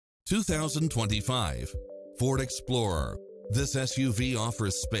2025 Ford Explorer. This SUV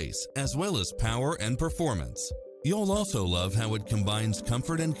offers space as well as power and performance. You'll also love how it combines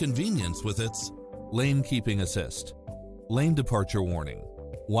comfort and convenience with its lane keeping assist, lane departure warning,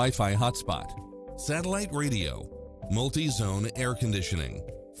 Wi-Fi hotspot, satellite radio, multi-zone air conditioning,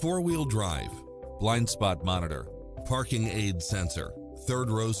 four-wheel drive, blind spot monitor, parking aid sensor, third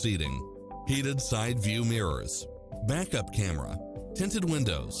row seating, heated side view mirrors, backup camera, tinted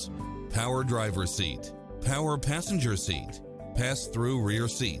windows, power driver seat, power passenger seat, pass-through rear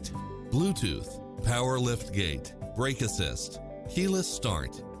seat, Bluetooth, power liftgate, brake assist, keyless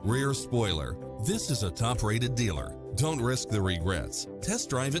start, rear spoiler. This is a top-rated dealer. Don't risk the regrets. Test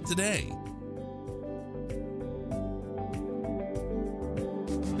drive it today.